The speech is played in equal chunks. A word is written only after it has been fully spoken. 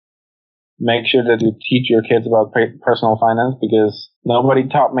make sure that you teach your kids about personal finance, because nobody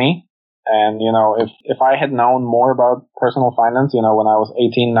taught me. And, if I had known more about personal finance, when I was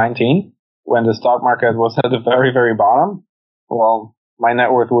 18, 19, when the stock market was at the very, very bottom, well, my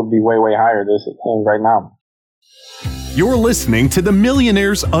net worth would be way, way higher right now. You're listening to the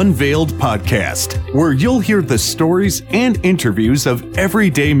Millionaires Unveiled podcast, where you'll hear the stories and interviews of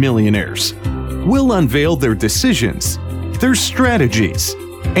everyday millionaires. We'll unveil their decisions, their strategies,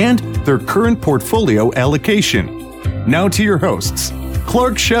 and their current portfolio allocation. Now to your hosts,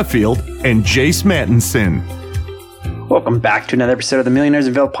 Clark Sheffield and Jace Mattinson. Welcome back to another episode of the Millionaires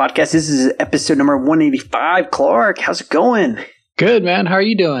Unveiled podcast. This is episode number 185. Clark, how's it going? Good, man. How are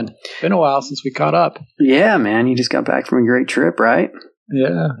you doing? Been a while since we caught up. Yeah, man. You just got back from a great trip, right?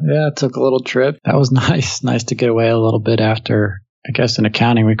 Yeah. I took a little trip. That was nice. Nice to get away a little bit after, I guess in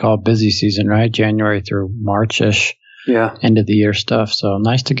accounting we call it busy season, right? January through March-ish. Yeah. End of the year stuff. So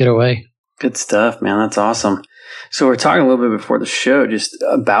nice to get away. Good stuff, man. That's awesome. So we're talking a little bit before the show just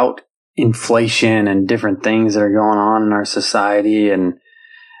about inflation and different things that are going on in our society. And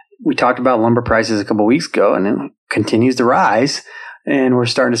we talked about lumber prices a couple of weeks ago, and it continues to rise. And we're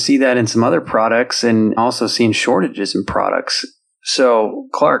starting to see that in some other products and also seeing shortages in products. So,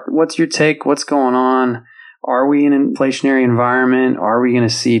 Clark, what's your take? What's going on? Are we in an inflationary environment? Are we going to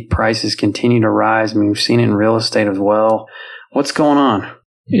see prices continue to rise? I mean, we've seen it in real estate as well. What's going on?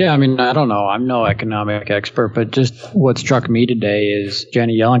 Yeah, I mean, I don't know. I'm no economic expert, but just what struck me today is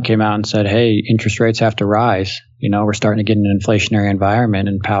Janet Yellen came out and said, hey, interest rates have to rise. We're starting to get an inflationary environment.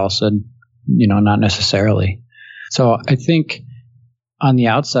 And Powell said, not necessarily. So I think on the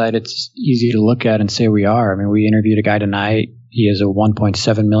outside, it's easy to look at and say we are. I mean, we interviewed a guy tonight. He has a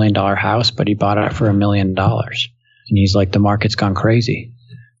 $1.7 million house, but he bought it for $1 million. And he's like, the market's gone crazy.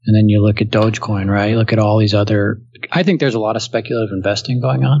 And then you look at Dogecoin, right? You look at all these I think there's a lot of speculative investing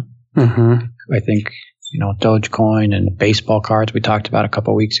going on. Mm-hmm. I think, Dogecoin and baseball cards we talked about a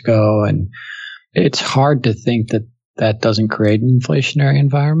couple of weeks ago. And it's hard to think that doesn't create an inflationary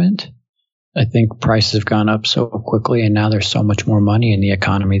environment. I think prices have gone up so quickly, and now there's so much more money in the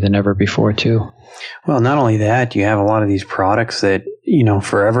economy than ever before, too. Well, not only that, you have a lot of these products that,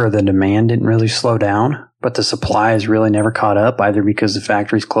 forever the demand didn't really slow down, but the supply has really never caught up, either because the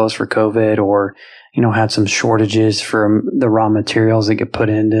factories closed for COVID or, had some shortages from the raw materials that get put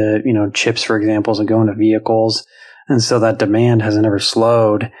into, chips, for example, that go into vehicles. And so that demand hasn't ever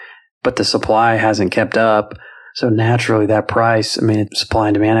slowed, but the supply hasn't kept up. So naturally that price, supply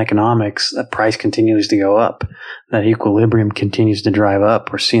and demand economics, that price continues to go up. That equilibrium continues to drive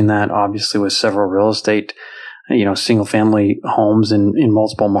up. We're seeing that obviously with several real estate, single family homes in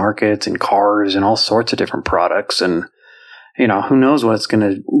multiple markets and cars and all sorts of different products. And, who knows what it's going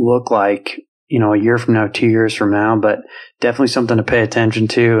to look like, a year from now, 2 years from now, but definitely something to pay attention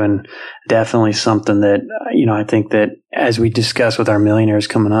to, and definitely something that, I think that as we discuss with our millionaires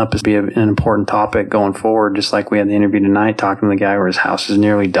coming up is be an important topic going forward, just like we had the interview tonight talking to the guy where his house has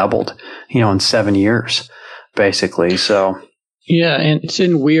nearly doubled, in 7 years, basically. So. Yeah, and it's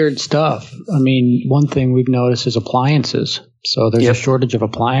in weird stuff. One thing we've noticed is appliances. So there's a shortage of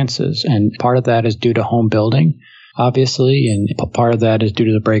appliances, and part of that is due to home building, obviously, and part of that is due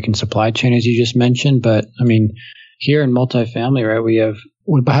to the break in supply chain, as you just mentioned. But here in multifamily, right,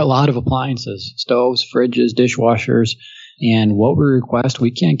 we buy a lot of appliances, stoves, fridges, dishwashers, and what we request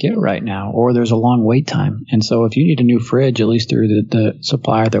we can't get right now, or there's a long wait time. And so if you need a new fridge, at least through the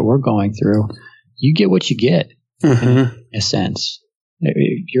supplier that we're going through, you get what you get. Mm-hmm. In a sense.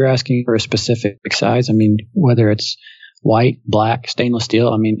 If you're asking for a specific size, whether it's white, black, stainless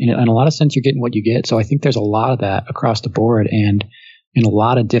steel, in a lot of sense, you're getting what you get. So I think there's a lot of that across the board and in a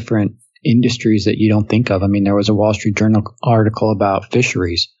lot of different industries that you don't think of. There was a Wall Street Journal article about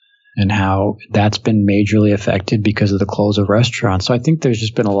fisheries and how that's been majorly affected because of the close of restaurants. So I think there's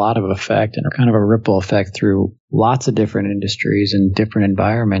just been a lot of effect and kind of a ripple effect through lots of different industries and different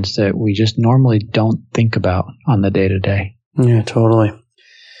environments that we just normally don't think about on the day-to-day. Yeah, totally.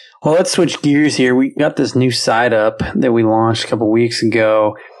 Well, let's switch gears here. We got this new site up that we launched a couple weeks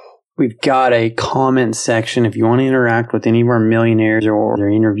ago. We've got a comment section. If you want to interact with any of our millionaires or their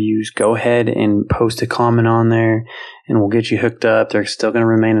interviews, go ahead and post a comment on there and we'll get you hooked up. They're still going to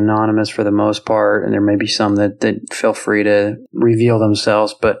remain anonymous for the most part, and there may be some that feel free to reveal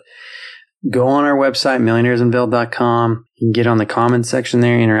themselves. But go on our website, millionairesunveiled.com. You can get on the comment section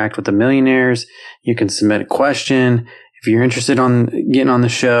there, interact with the millionaires. You can submit a question. If you're interested on getting on the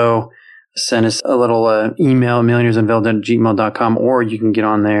show, send us a little email, millionairesunveiled@gmail.com, or you can get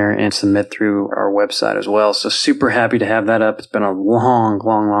on there and submit through our website as well. So super happy to have that up. It's been a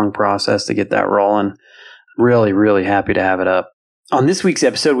long process to get that rolling. Really, really happy to have it up. On this week's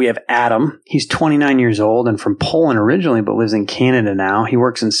episode, we have Adam. He's 29 years old and from Poland originally, but lives in Canada now. He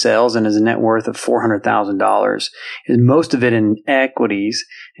works in sales and has a net worth of $400,000. Most of it in equities,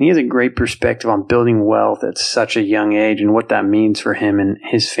 and he has a great perspective on building wealth at such a young age and what that means for him and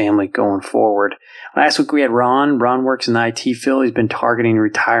his family going forward. Last week we had Ron. Ron works in the IT field. He's been targeting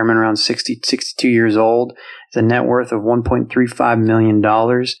retirement around 62 years old. He has a net worth of $1.35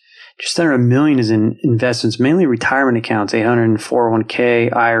 million. Just under $1 million is in investments, mainly retirement accounts, 800 in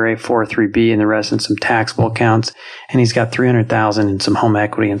 401k, IRA, 403b, and the rest in some taxable accounts. And he's got 300,000 in some home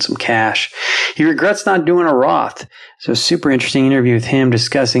equity and some cash. He regrets not doing a Roth. So super interesting interview with him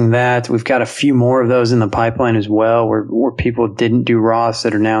discussing that. We've got a few more of those in the pipeline as well, where people didn't do Roths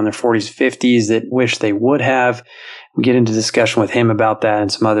that are now in their 40s, 50s that wish they would have. We get into discussion with him about that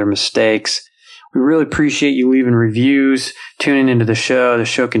and some other mistakes. We really appreciate you leaving reviews, tuning into the show. The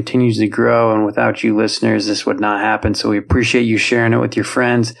show continues to grow, and without you listeners, this would not happen. So we appreciate you sharing it with your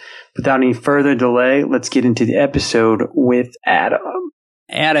friends. Without any further delay, let's get into the episode with Adam.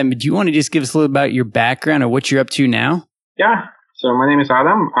 Adam, do you want to just give us a little about your background or what you're up to now? Yeah. So my name is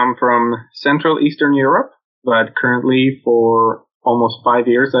Adam. I'm from Central Eastern Europe, but currently for almost 5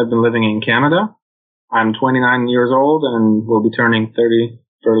 years, I've been living in Canada. I'm 29 years old and will be turning 30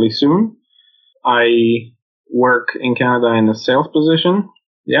 fairly soon. I work in Canada in a sales position.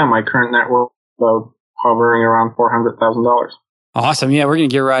 Yeah, my current net worth is about hovering around $400,000. Awesome. Yeah, we're going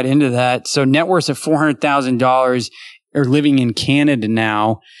to get right into that. So net worth of $400,000 or living in Canada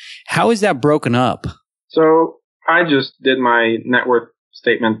now. How is that broken up? So I just did my net worth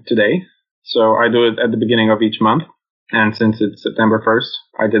statement today. So I do it at the beginning of each month. And since it's September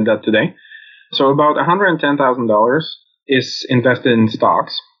 1st, I did that today. So about $110,000 is invested in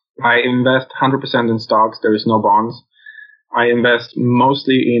stocks. I invest 100% in stocks. There is no bonds. I invest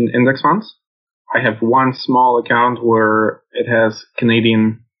mostly in index funds. I have one small account where it has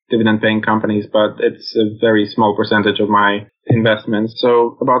Canadian dividend-paying companies, but it's a very small percentage of my investments.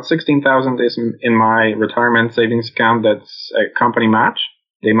 So about $16,000 is in my retirement savings account. That's a company match.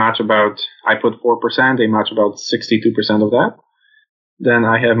 They match I put 4%. They match about 62% of that. Then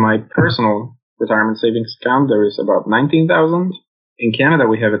I have my personal retirement savings account. There is about $19,000. In Canada,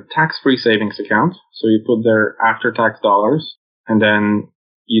 we have a tax-free savings account. So you put their after-tax dollars, and then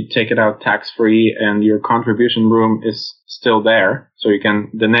you take it out tax-free, and your contribution room is still there. So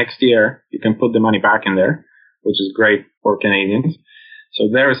the next year, you can put the money back in there, which is great for Canadians. So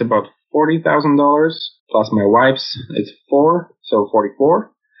there is about $40,000, plus my wife's, it's so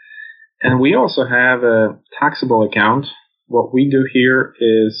 44. And we also have a taxable account. What we do here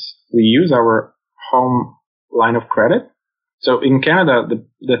is we use our home line of credit. So in Canada,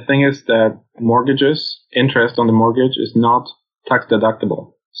 the thing is that interest on the mortgage is not tax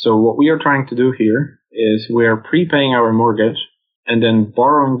deductible. So what we are trying to do here is we are prepaying our mortgage and then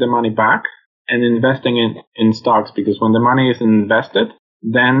borrowing the money back and investing it in stocks, because when the money is invested,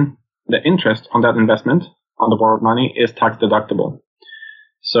 then the interest on that investment, on the borrowed money, is tax deductible.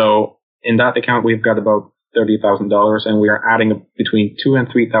 So in that account, we've got about $30,000, and we are adding between $2,000 and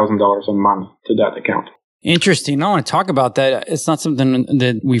 $3,000 a month to that account. Interesting. I want to talk about that. It's not something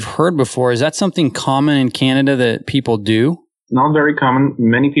that we've heard before. Is that something common in Canada that people do? Not very common.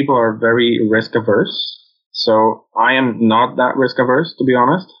 Many people are very risk averse. So I am not that risk averse, to be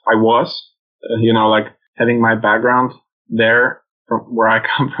honest. I was, having my background there from where I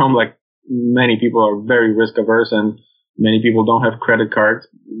come from, like many people are very risk averse, and many people don't have credit cards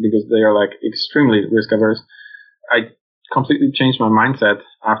because they are like extremely risk averse. I completely changed my mindset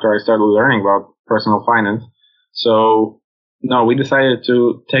after I started learning about personal finance. So no, we decided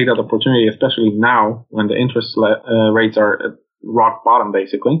to take that opportunity, especially now when the interest rates are at rock bottom,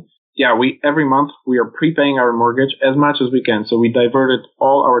 basically. Yeah, every month we are prepaying our mortgage as much as we can. So we diverted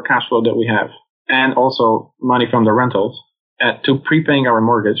all our cash flow that we have and also money from the rentals to prepaying our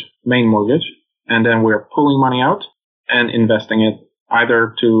main mortgage. And then we're pulling money out and investing it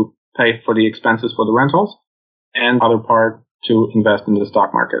either to pay for the expenses for the rentals and other part to invest in the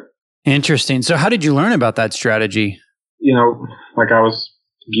stock market. Interesting. So how did you learn about that strategy? I was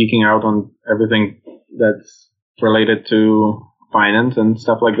geeking out on everything that's related to finance and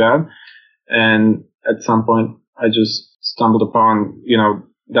stuff like that. And at some point, I just stumbled upon,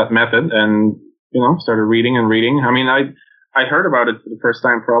 that method and, started reading and reading. I mean, I heard about it for the first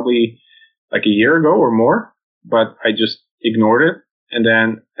time probably like a year ago or more, but I just ignored it. And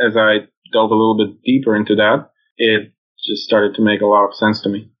then as I delved a little bit deeper into that, it just started to make a lot of sense to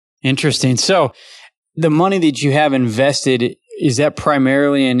me. Interesting. So the money that you have invested, is that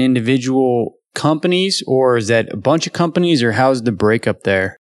primarily in individual companies, or is that a bunch of companies, or how's the breakup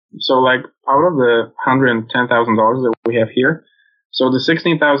there? So out of the $110,000 that we have here, So the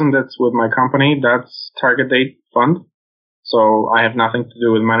 16,000 that's with my company, that's target date fund. So I have nothing to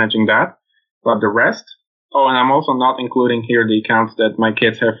do with managing that. But the rest, and I'm also not including here the accounts that my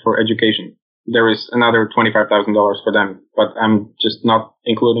kids have for education. There is another $25,000 for them, but I'm just not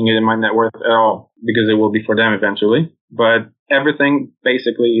including it in my net worth at all because it will be for them eventually. But everything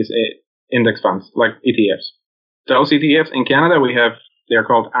basically is index funds, like ETFs. Those ETFs in Canada, they're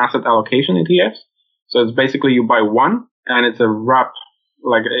called asset allocation ETFs. So it's basically you buy one and it's a wrap,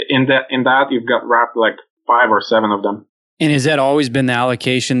 like in that you've got wrapped like 5 or 7 of them. And has that always been the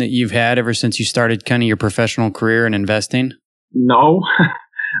allocation that you've had ever since you started kind of your professional career in investing? No,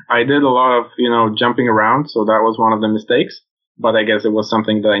 I did a lot of, jumping around. So that was one of the mistakes, but I guess it was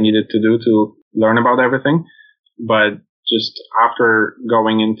something that I needed to do to learn about everything. But just after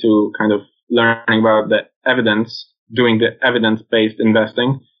going into kind of learning about the evidence, doing the evidence-based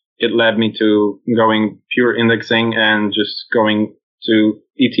investing, it led me to going pure indexing and just going to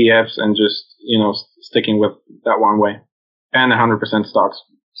ETFs and just, sticking with that one way. And 100% stocks.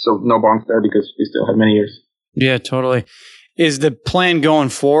 So no bonds there because we still have many years. Yeah, totally. Is the plan going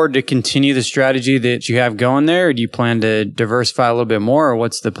forward to continue the strategy that you have going there? Or do you plan to diversify a little bit more? Or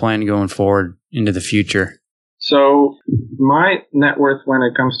what's the plan going forward into the future? So my net worth when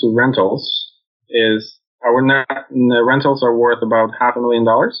it comes to rentals is the rentals are worth about $500,000,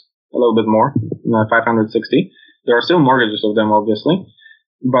 a little bit more, 560. There are still mortgages of them, obviously,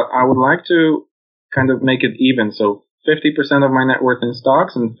 but I would like to kind of make it even. So 50% of my net worth in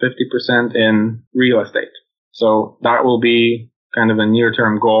stocks and 50% in real estate. So that will be kind of a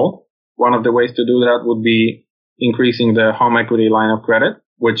near-term goal. One of the ways to do that would be increasing the home equity line of credit,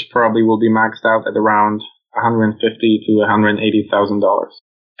 which probably will be maxed out at around $150,000 to $180,000.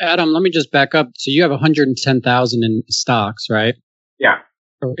 Adam, let me just back up. So you have $110,000 in stocks, right? Yeah.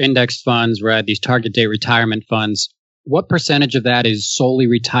 Or index funds, right? These target date retirement funds. What percentage of that is solely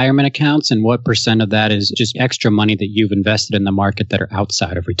retirement accounts, and what percent of that is just extra money that you've invested in the market that are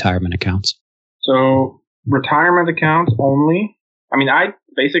outside of retirement accounts? So retirement accounts only. I mean, I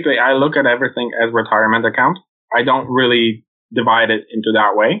look at everything as retirement account. I don't really divide it into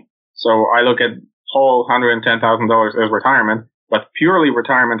that way. So I look at whole $110,000 as retirement, but purely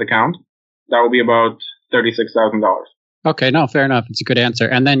retirement account, that will be about $36,000. Okay, no, fair enough. It's a good answer.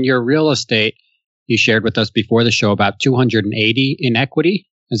 And then your real estate, you shared with us before the show about 280 in equity.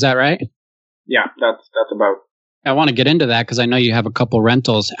 Is that right? Yeah, that's about. I want to get into that because I know you have a couple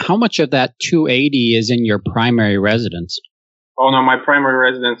rentals. How much of that 280 is in your primary residence? Oh, no, my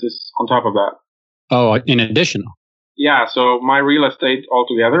primary residence is on top of that. Oh, in addition? Yeah, so my real estate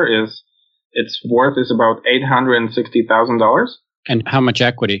altogether its worth is about $860,000. And how much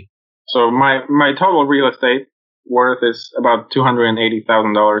equity? So my total real estate worth is about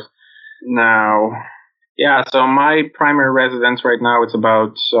 $280,000. Now, yeah, so my primary residence right now, it's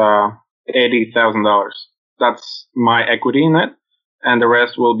about $80,000. That's my equity in it, and the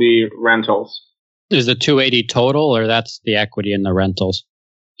rest will be rentals. Is the 280 total, or that's the equity in the rentals?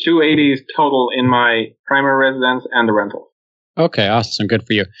 280 is total in my primary residence and the rental. Okay, awesome. Good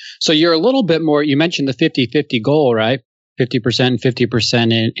for you. So you're a little bit more, you mentioned the 50-50 goal, right? 50%,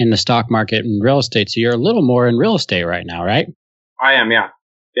 50% in the stock market and real estate. So you're a little more in real estate right now, right? I am, yeah.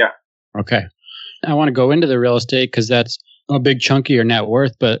 Yeah. Okay. I want to go into the real estate because that's a big chunk of your net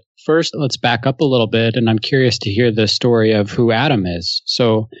worth. But first, let's back up a little bit. And I'm curious to hear the story of who Adam is.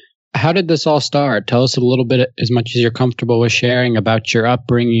 So how did this all start? Tell us a little bit, as much as you're comfortable with sharing, about your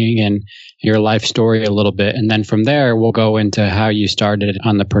upbringing and your life story a little bit. And then from there, we'll go into how you started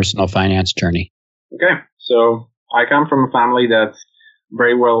on the personal finance journey. Okay. So I come from a family that's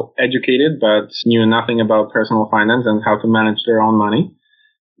very well educated, but knew nothing about personal finance and how to manage their own money.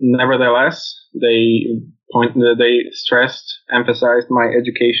 Nevertheless, they emphasized my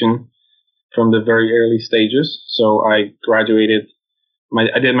education from the very early stages. So I graduated.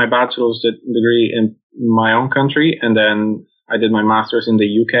 I did my bachelor's degree in my own country, and then I did my master's in the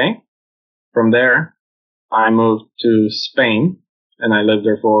UK. From there, I moved to Spain, and I lived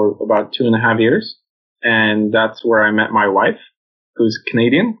there for about 2.5 years. And that's where I met my wife, who's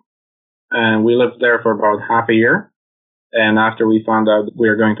Canadian. And we lived there for about half a year. And after we found out we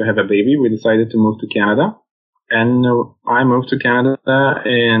were going to have a baby, we decided to move to Canada. And I moved to Canada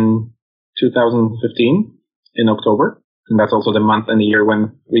in 2015 in October. And that's also the month and the year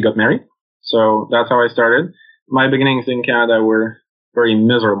when we got married. So that's how I started. My beginnings in Canada were very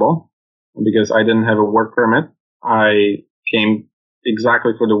miserable because I didn't have a work permit. I came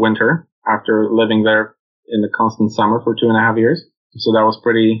exactly for the winter after living there in the constant summer for 2.5 years. So that was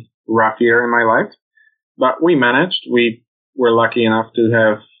pretty rough year in my life. But we managed. We were lucky enough to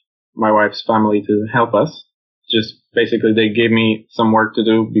have my wife's family to help us just basically they gave me some work to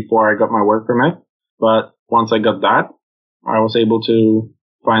do before I got my work permit. But once I got that, I was able to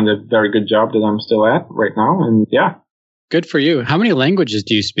find a very good job that I'm still at right now. And yeah. Good for you. How many languages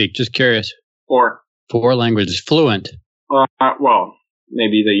do you speak? Just curious. 4. 4 languages. Fluent. Well,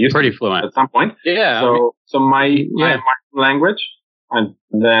 maybe they used pretty to fluent at some point. Yeah. So my language, and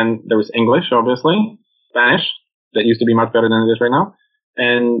then there was English, obviously, Spanish, that used to be much better than it is right now.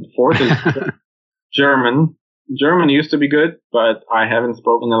 And 4th is German. German used to be good, but I haven't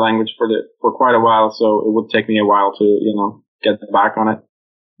spoken the language for quite a while, so it would take me a while to, get back on it.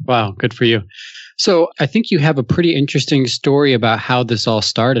 Wow, good for you. So I think you have a pretty interesting story about how this all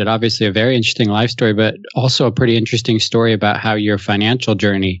started. Obviously, a very interesting life story, but also a pretty interesting story about how your financial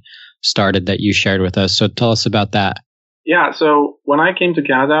journey started that you shared with us. So tell us about that. Yeah, so when I came to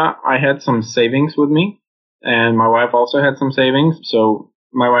Canada, I had some savings with me, and my wife also had some savings. So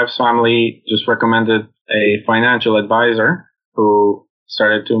my wife's family just recommended a financial advisor who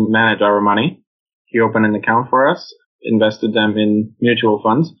started to manage our money. He opened an account for us, invested them in mutual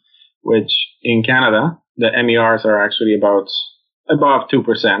funds, which in Canada, the MERs are actually about above 2%.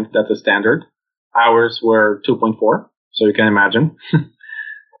 That's a standard. Ours were 2.4, so you can imagine.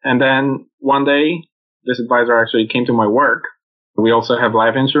 And then one day, this advisor actually came to my work. We also have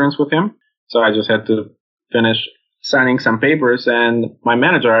life insurance with him, so I just had to finish signing some papers, and my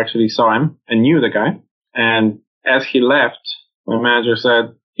manager actually saw him and knew the guy. And as he left, my manager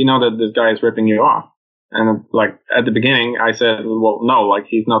said, "You know that this guy is ripping you off." And at the beginning, I said, well, no,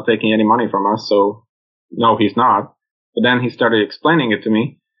 he's not taking any money from us. So no, he's not. But then he started explaining it to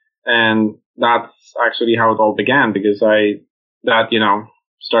me. And that's actually how it all began, because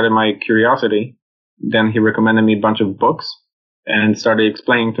started my curiosity. Then he recommended me a bunch of books and started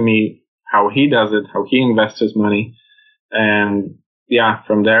explaining to me how he does it, how he invests his money. And yeah,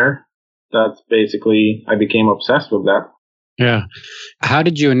 from there, that's basically, I became obsessed with that. Yeah. How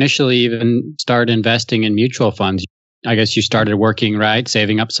did you initially even start investing in mutual funds? I guess you started working, right?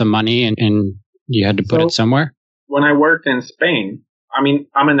 Saving up some money and you had to put it somewhere? When I worked in Spain,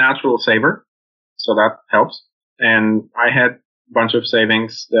 I'm a natural saver, so that helps. And I had a bunch of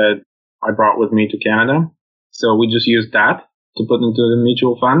savings that I brought with me to Canada. So we just used that to put into the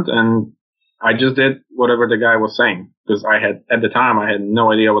mutual fund. And I just did whatever the guy was saying, because at the time, I had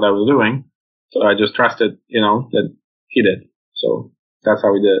no idea what I was doing. So I just trusted, that he did. So that's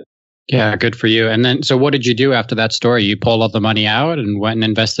how we did it. Yeah, good for you. And then, so what did you do after that story? You pulled all the money out and went and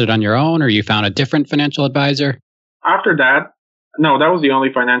invested on your own, or you found a different financial advisor? After that, no, that was the only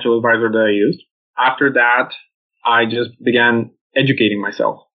financial advisor that I used. After that, I just began educating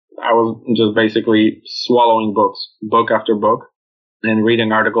myself. I was just basically swallowing books, book after book, and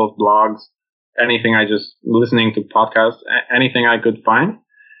reading articles, blogs, listening to podcasts, anything I could find.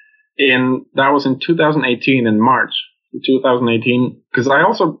 That was in 2018, in March 2018, because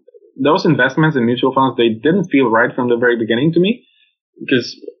those investments in mutual funds, they didn't feel right from the very beginning to me,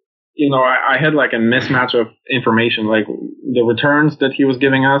 because, I had a mismatch of information, the returns that he was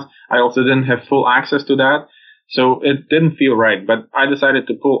giving us. I also didn't have full access to that. So it didn't feel right, but I decided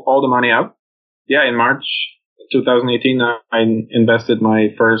to pull all the money out. Yeah, in March 2018, I invested my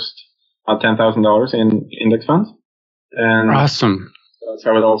first $10,000 in index funds. And awesome. That's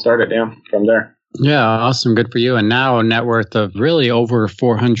how it all started, from there. Yeah, awesome. Good for you. And now a net worth of really over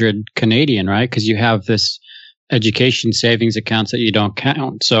 400 Canadian, right? Because you have this education savings accounts that you don't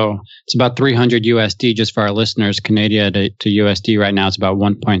count. So it's about 300 USD just for our listeners. Canadian to USD right now, it's about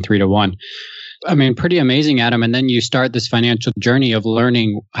 1.3 to 1. Pretty amazing, Adam. And then you start this financial journey of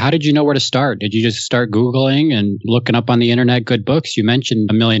learning. How did you know where to start? Did you just start Googling and looking up on the internet good books? You mentioned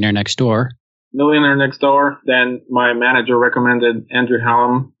A Millionaire Next Door. Millionaire Next Door. Then my manager recommended Andrew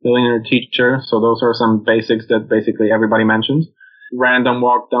Hallam, Millionaire Teacher. So those are some basics that basically everybody mentions. Random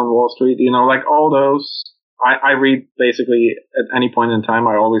Walk Down Wall Street, all those. I read basically at any point in time.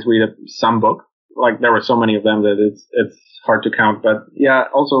 I always read some book. There were so many of them that it's hard to count. But yeah,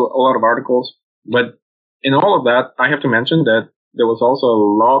 also a lot of articles. But in all of that, I have to mention that there was also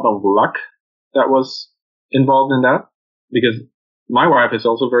a lot of luck that was involved in that, because my wife is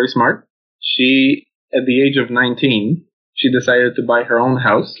also very smart. She, at the age of 19, she decided to buy her own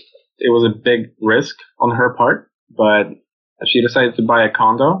house. It was a big risk on her part, but she decided to buy a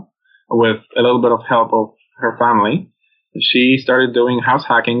condo with a little bit of help of her family. She started doing house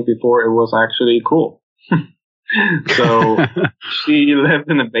hacking before it was actually cool. So she lived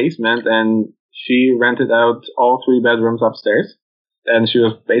in a basement and she rented out all 3 bedrooms upstairs, and she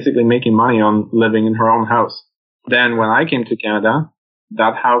was basically making money on living in her own house. Then when I came to Canada,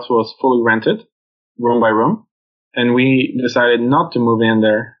 that house was fully rented, room by room, and we decided not to move in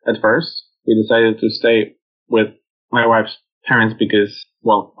there at first. We decided to stay with my wife's parents because,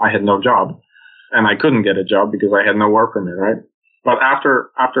 well, I had no job and I couldn't get a job because I had no work permit, right? But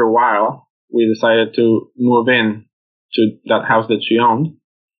after a while, we decided to move in to that house that she owned.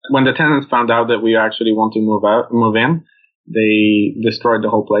 When the tenants found out that we actually want to move in, they destroyed the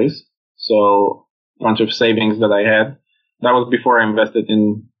whole place. So a bunch of savings that I had, that was before I invested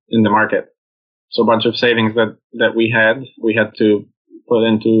in the market. So a bunch of savings that we had to put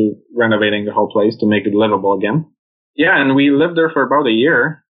into renovating the whole place to make it livable again. Yeah, and we lived there for about a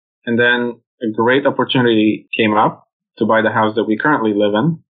year, and then a great opportunity came up to buy the house that we currently live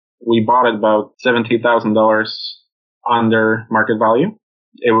in. We bought it about $70,000 under market value.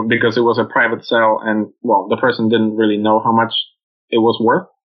 Because it was a private sale, and well, the person didn't really know how much it was worth.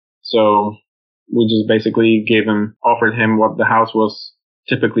 So we just basically offered him what the house was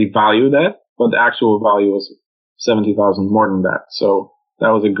typically valued at, but the actual value was $70,000 more than that. So that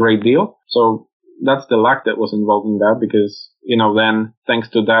was a great deal. So that's the luck that was involved in that, because, then thanks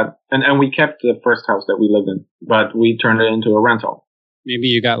to that, and we kept the first house that we lived in, but we turned it into a rental. Maybe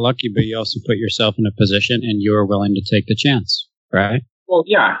you got lucky, but you also put yourself in a position and you were willing to take the chance, right? Well,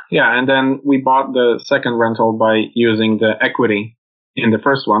 yeah. And then we bought the second rental by using the equity in the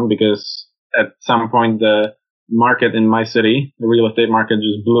first one, because at some point the market in my city, the real estate market,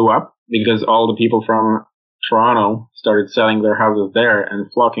 just blew up because all the people from Toronto started selling their houses there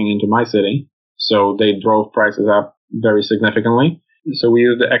and flocking into my city. So they drove prices up very significantly. So we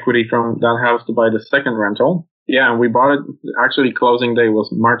used the equity from that house to buy the second rental. Yeah, and we bought it. Actually, closing day was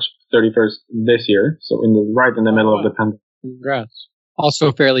March 31st this year. So right in the middle of the pandemic. Congrats.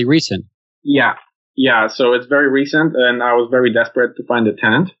 Also fairly recent. Yeah. So it's very recent, and I was very desperate to find a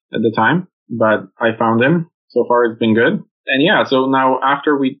tenant at the time, but I found him. So far, it's been good. And yeah, so now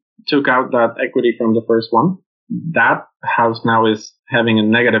after we took out that equity from the first one, that house now is having a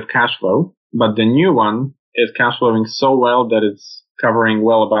negative cash flow, but the new one is cash flowing so well that it's covering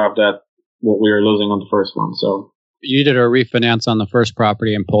well above that what we were losing on the first one. So you did a refinance on the first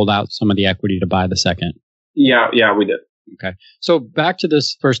property and pulled out some of the equity to buy the second. Yeah, we did. Okay. So back to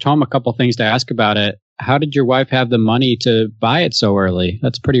this first home, a couple things to ask about it. How did your wife have the money to buy it so early?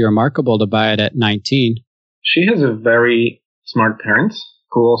 That's pretty remarkable to buy it at 19. She has a very smart parents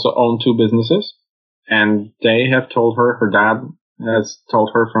who also own two businesses, and they have told her dad has told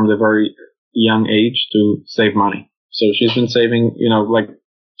her from the very young age to save money. So she's been saving,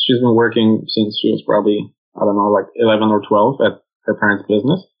 she's been working since she was probably, 11 or 12 at her parents'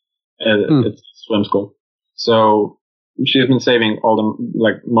 business. It's a swim school. So she's been saving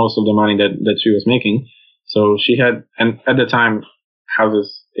most of the money that she was making. So she had, and at the time,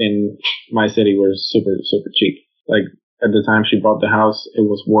 houses in my city were super, super cheap. Like at the time she bought the house, it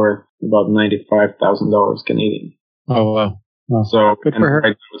was worth about $95,000 Canadian. Oh, wow. So good for her. Right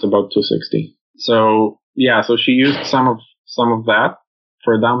now it's about $260. So yeah, so she used some of that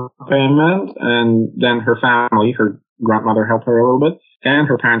for down payment, and then her family, her grandmother helped her a little bit, and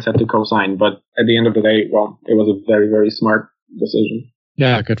her parents had to co-sign. But at the end of the day, well, it was a very, very smart decision.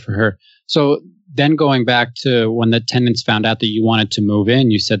 Yeah, good for her. So then going back to when the tenants found out that you wanted to move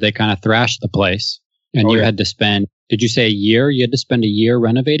in, you said they kind of thrashed the place, and you had to spend, did you say a year? You had to spend a year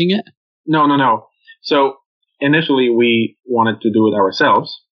renovating it? No. So initially we wanted to do it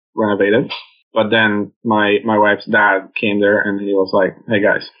ourselves, renovate it. But then my wife's dad came there and he was like, hey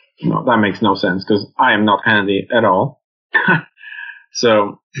guys, no, that makes no sense because I am not handy at all.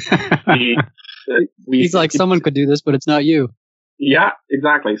 So he's like, someone could do this, but it's not you. Yeah,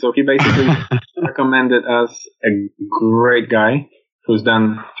 exactly. So he basically recommended us a great guy who's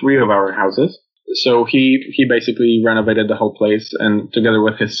done 3 of our houses. So he basically renovated the whole place, and together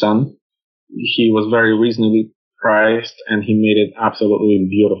with his son, he was very reasonably priced and he made it absolutely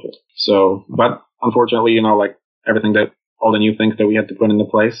beautiful. So, but unfortunately, everything all the new things that we had to put into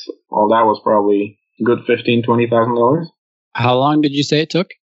place, all that was probably a good $15,000-$20,000. How long did you say it took?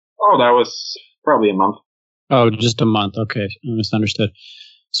 Oh, that was probably a month. Oh, just a month. Okay. I misunderstood.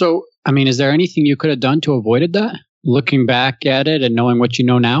 So, is there anything you could have done to avoid that? Looking back at it and knowing what you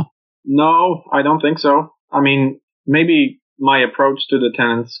know now? No, I don't think so. Maybe my approach to the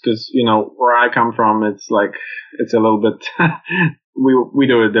tenants, because, where I come from, it's a little bit, we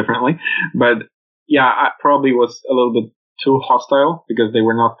do it differently. But yeah, I probably was a little bit too hostile because they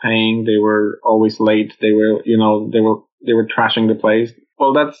were not paying. They were always late. They were, they were trashing the place.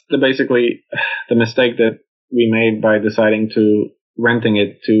 Well, that's basically the mistake that we made by deciding to renting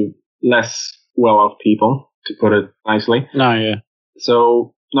it to less well-off people, to put it nicely. No, yeah.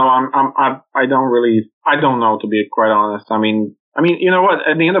 So no, I don't know, to be quite honest. You know what?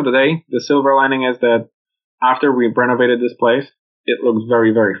 At the end of the day, the silver lining is that after we've renovated this place, it looks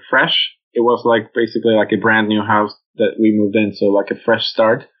very, very fresh. it was like basically like a brand new house that we moved in. So like a fresh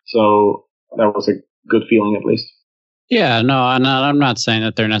start. So that was a good feeling at least. Yeah, no, I'm not saying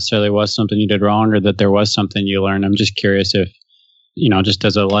that there necessarily was something you did wrong or that there was something you learned. I'm just curious if, just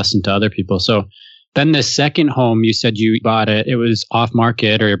as a lesson to other people. So then the second home, you said you bought it. It was off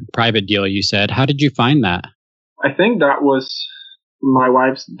market or a private deal, you said. How did you find that? I think that was my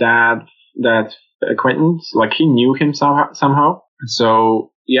wife's dad's acquaintance. Like he knew him somehow.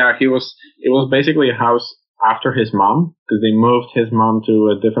 So yeah, it was basically a house after his mom because they moved his mom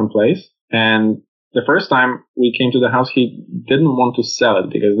to a different place. And the first time we came to the house, he didn't want to sell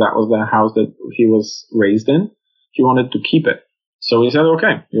it because that was the house that he was raised in. He wanted to keep it. So we said,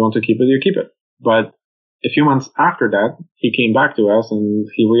 okay, you want to keep it, you keep it. But a few months after that, he came back to us and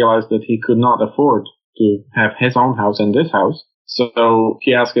he realized that he could not afford to have his own house and this house. So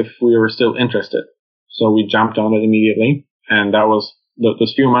he asked if we were still interested. So we jumped on it immediately. And that was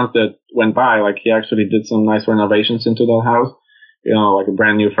those few months that went by, like he actually did some nice renovations into that house, like a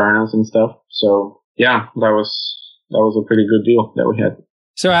brand new furnace and stuff. So yeah, that was a pretty good deal that we had.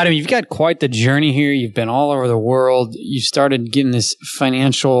 So Adam, you've got quite the journey here. You've been all over the world. You started getting this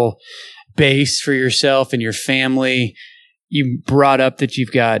financial base for yourself and your family. You brought up that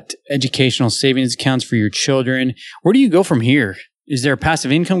you've got educational savings accounts for your children. Where do you go from here? Is there a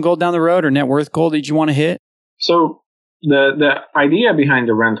passive income goal down the road or net worth goal that you want to hit? So the idea behind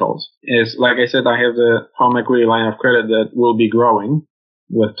the rentals is, like I said, I have the home equity line of credit that will be growing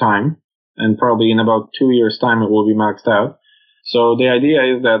with time. And probably in about 2 years' time, it will be maxed out. So the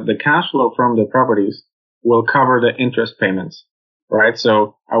idea is that the cash flow from the properties will cover the interest payments, right?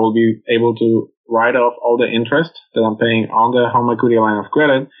 So I will be able to write off all the interest that I'm paying on the home equity line of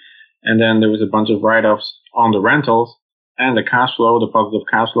credit. And then there was a bunch of write-offs on the rentals, and the cash flow, the positive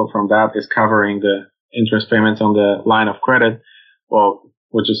cash flow from that is covering the interest payments on the line of credit. Well,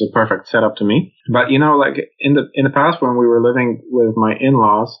 which is a perfect setup to me. But like in the past when we were living with my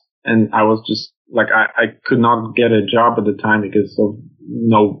in-laws, and I was just like, I could not get a job at the time because of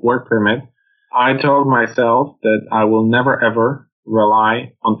no work permit. I told myself that I will never ever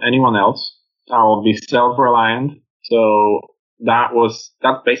rely on anyone else. I will be self-reliant. So that's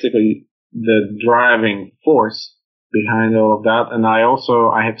basically the driving force behind all of that. And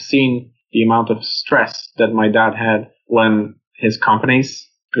I have seen the amount of stress that my dad had when his companies,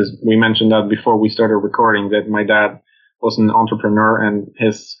 because we mentioned that before we started recording, that my dad was an entrepreneur and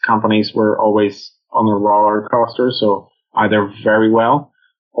his companies were always on a roller coaster. So either very well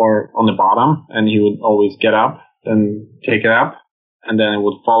or on the bottom, and he would always get up and take it up and then it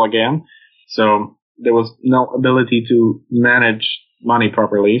would fall again. So there was no ability to manage money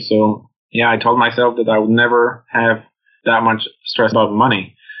properly. So yeah, I told myself that I would never have that much stress about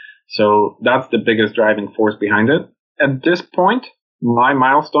money. So that's the biggest driving force behind it. At this point, my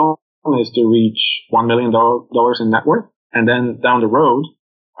milestone is to reach $1 million in net worth. And then down the road,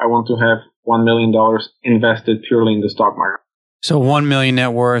 I want to have $1 million invested purely in the stock market. So 1 million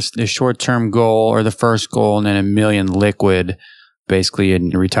net worth, the short-term goal or the first goal, and then $1 million liquid, basically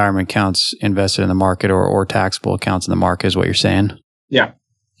in retirement accounts invested in the market or taxable accounts in the market is what you're saying? Yeah.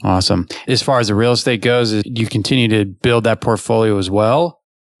 Awesome. As far as the real estate goes, do you continue to build that portfolio as well?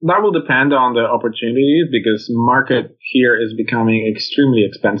 That will depend on the opportunities because market here is becoming extremely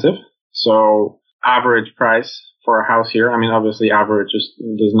expensive. So average price for a house here, I mean, obviously average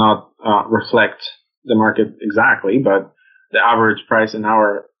does not reflect the market exactly, but the average price in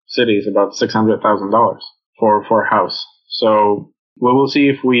our city is about $600,000 for a house. So we will see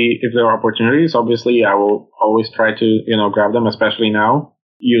if there are opportunities. Obviously, I will always try to, grab them, especially now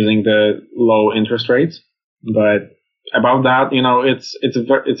using the low interest rates. But about that,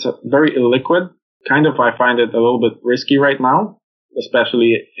 it's a very illiquid. Kind of, I find it a little bit risky right now,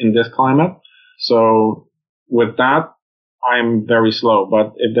 especially in this climate. So with that, I'm very slow.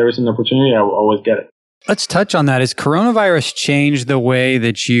 But if there is an opportunity, I will always get it. Let's touch on that. Has coronavirus changed the way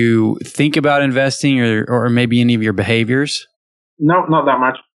that you think about investing or maybe any of your behaviors? No, not that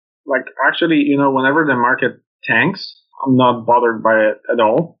much. Like actually, whenever the market tanks, I'm not bothered by it at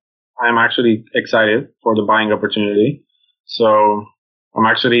all. I'm actually excited for the buying opportunity. So I'm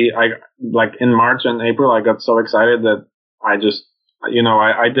actually, in March and April, I got so excited that I just,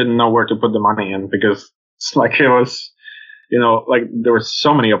 I didn't know where to put the money in because it's like it was, there were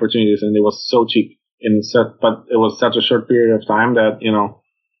so many opportunities and it was so cheap but it was such a short period of time that,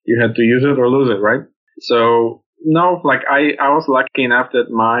 you had to use it or lose it, right? So no, I was lucky enough that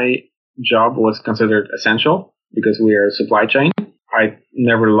my job was considered essential because we are a supply chain. I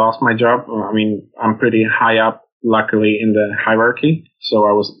never lost my job. I mean, I'm pretty high up, luckily, in the hierarchy.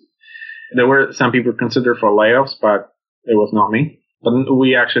 So there were some people considered for layoffs, but it was not me. But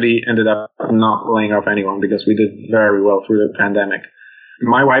we actually ended up not laying off anyone because we did very well through the pandemic.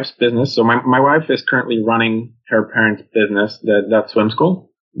 My wife's business, so my wife is currently running her parents' business, that swim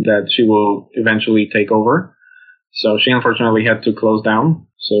school, that she will eventually take over. So she unfortunately had to close down.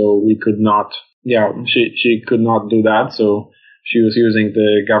 So we could not, she could not do that. So she was using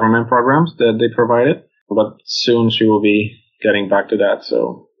the government programs that they provided. But soon she will be getting back to that.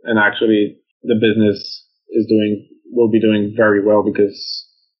 So, and actually the business will be doing very well because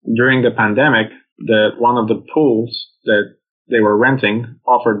during the pandemic, one of the pools that they were renting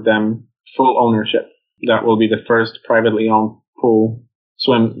offered them full ownership. That will be the first privately owned pool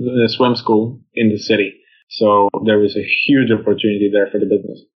swim school in the city. So there was a huge opportunity there for the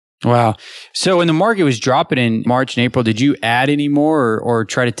business. Wow. So when the market was dropping in March and April, did you add any more or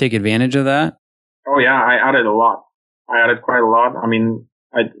try to take advantage of that? Oh yeah, I added a lot. I added quite a lot. I mean,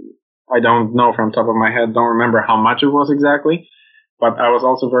 I don't know from the top of my head, don't remember how much it was exactly, but I was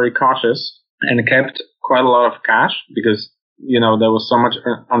also very cautious and kept quite a lot of cash because, there was so much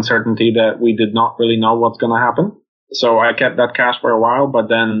uncertainty that we did not really know what's going to happen. So I kept that cash for a while, but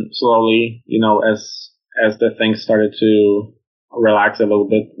then slowly, as the things started to relax a little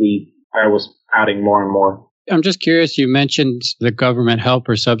bit, I was adding more and more. I'm just curious, you mentioned the government help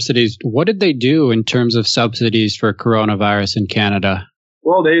or subsidies. What did they do in terms of subsidies for coronavirus in Canada?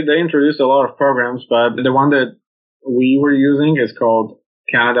 Well, they introduced a lot of programs, but the one that we were using is called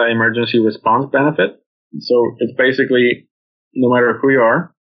Canada Emergency Response Benefit. So it's basically no matter who you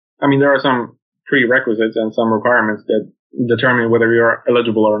are. I mean, there are some prerequisites and some requirements that determine whether you're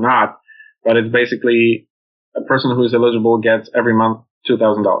eligible or not, but it's basically a person who is eligible gets every month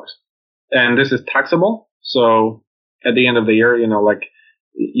 $2,000. And this is taxable. So at the end of the year,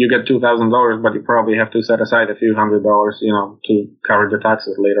 you get $2,000, but you probably have to set aside a few $100, to cover the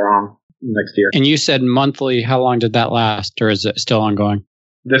taxes later on next year. And you said monthly. How long did that last, or is it still ongoing?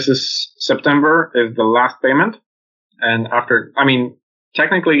 This is September is the last payment. And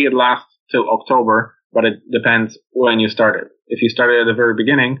technically it lasts till October, but it depends when you started. If you started at the very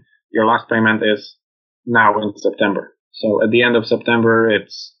beginning, your last payment is now in September. So at the end of September,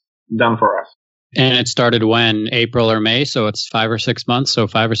 it's done for us. And it started when? April or May? So it's 5 or 6 months. So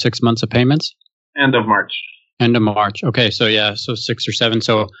 5 or 6 months of payments? End of March. End of March. Okay. So yeah. So 6 or 7.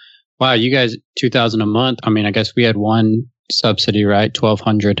 So wow, you guys, $2,000 a month. I mean, I guess we had one subsidy, right?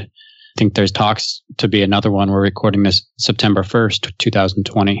 $1,200. I think there's talks to be another one. We're recording this September 1st,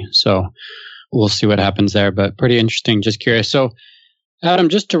 2020. So we'll see what happens there, but pretty interesting. Just curious. So Adam,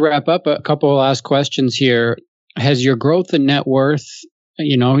 just to wrap up, a couple of last questions here. Has your growth in net worth,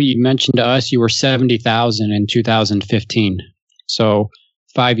 you mentioned to us you were $70,000 in 2015. So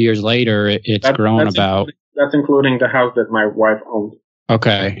 5 years later, it's grown about. That's including the house that my wife owned.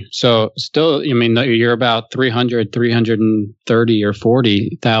 Okay. So still, you're about $330,000 or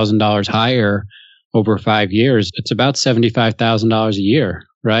 $40,000 higher over 5 years. It's about $75,000 a year,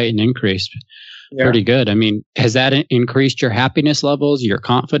 right? An increase. Yeah. Pretty good. I mean, has that increased your happiness levels, your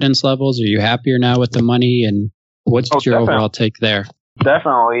confidence levels? Are you happier now with the money? And what's your overall take there?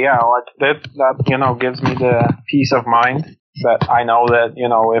 Definitely, yeah. Like that gives me the peace of mind that I know that,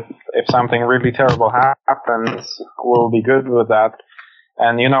 if something really terrible happens, we'll be good with that.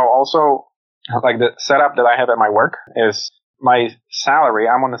 And, also, like the setup that I have at my work is my salary.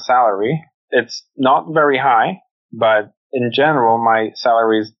 I'm on a salary. It's not very high, but in general, my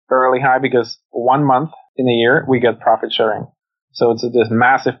salary is fairly high because 1 month in a year, we get profit sharing. So it's this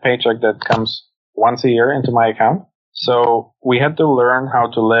massive paycheck that comes once a year into my account. So we had to learn how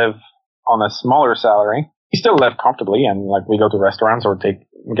to live on a smaller salary. We still live comfortably, and like we go to restaurants or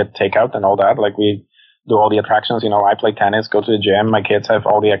get takeout and all that. Like we do all the attractions. I play tennis, go to the gym. My kids have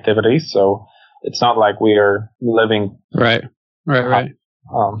all the activities. So it's not like we are living. Right.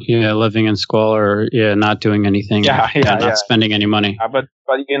 Living in squalor, not doing anything. Not spending any money. But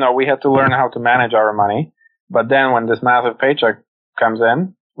we had to learn how to manage our money. But then when this massive paycheck comes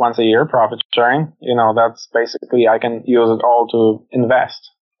in once a year, profit sharing, that's basically I can use it all to invest,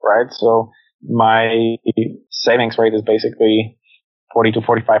 right? So my savings rate is basically 40 to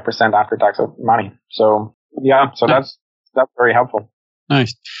 45% after tax of money. So that's very helpful.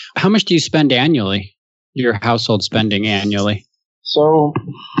 Nice. How much do you spend annually? Your household spending annually? So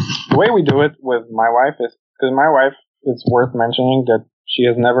the way we do it with my wife is, because my wife, it's worth mentioning that she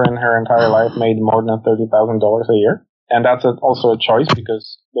has never in her entire life made more than $30,000 a year. And that's also a choice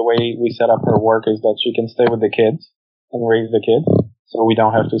because the way we set up her work is that she can stay with the kids and raise the kids. So we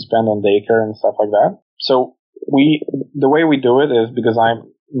don't have to spend on daycare and stuff like that. So the way we do it is because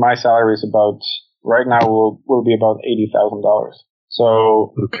my salary is about, right now will be about $80,000.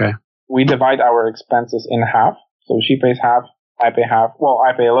 So okay, we divide our expenses in half. So she pays half I pay half. Well,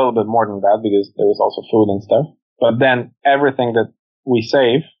 I pay a little bit more than that because there is also food and stuff. But then everything that we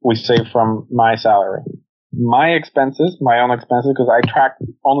save from my salary. My expenses, my own expenses, because I track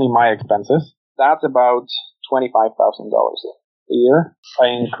only my expenses, that's about $25,000 a year. I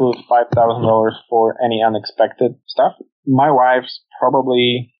include $5,000 for any unexpected stuff. My wife's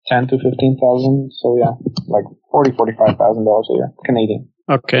probably $10,000 to $15,000. So yeah, like $45,000 a year, Canadian.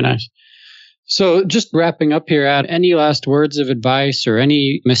 Okay, nice. So just wrapping up here, Ad, any last words of advice or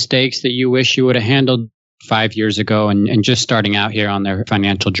any mistakes that you wish you would have handled 5 years ago and just starting out here on their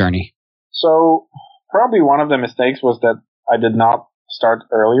financial journey? So probably one of the mistakes was that I did not start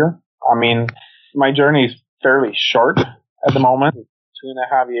earlier. I mean, my journey is fairly short at the moment,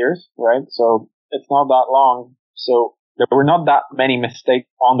 2.5 years, right? So it's not that long. So there were not that many mistakes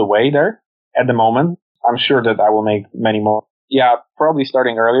on the way there at the moment. I'm sure that I will make many more. Yeah, probably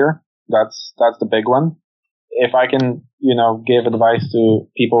starting earlier. That's the big one. If I can, give advice to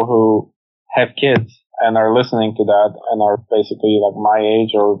people who have kids and are listening to that and are basically like my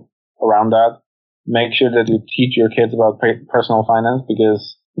age or around that, make sure that you teach your kids about personal finance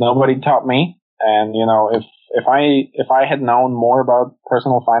because nobody taught me. And, if I had known more about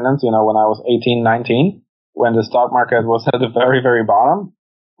personal finance, when I was 18, 19, when the stock market was at the very, very bottom,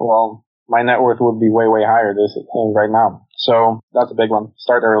 well, my net worth would be way, way higher right now. So that's a big one.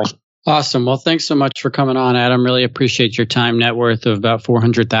 Start early. Awesome. Well, thanks so much for coming on, Adam. Really appreciate your time. Net worth of about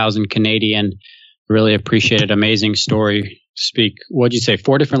 400,000 Canadian. Really appreciate it. Amazing story. Speak, what'd you say,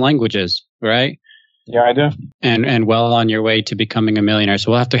 4 different languages, right? Yeah, I do. And well on your way to becoming a millionaire.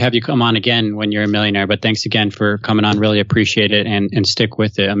 So we'll have to have you come on again when you're a millionaire. But thanks again for coming on. Really appreciate it and stick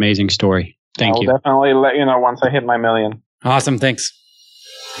with it. Amazing story. Thank you. I'll definitely let you know once I hit my million. Awesome. Thanks.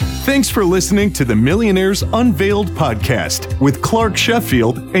 Thanks for listening to the Millionaires Unveiled podcast with Clark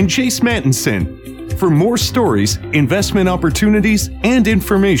Sheffield and Chase Mattinson. For more stories, investment opportunities, and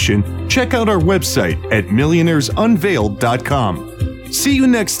information, check out our website at millionairesunveiled.com. See you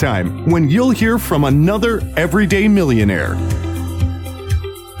next time when you'll hear from another everyday millionaire.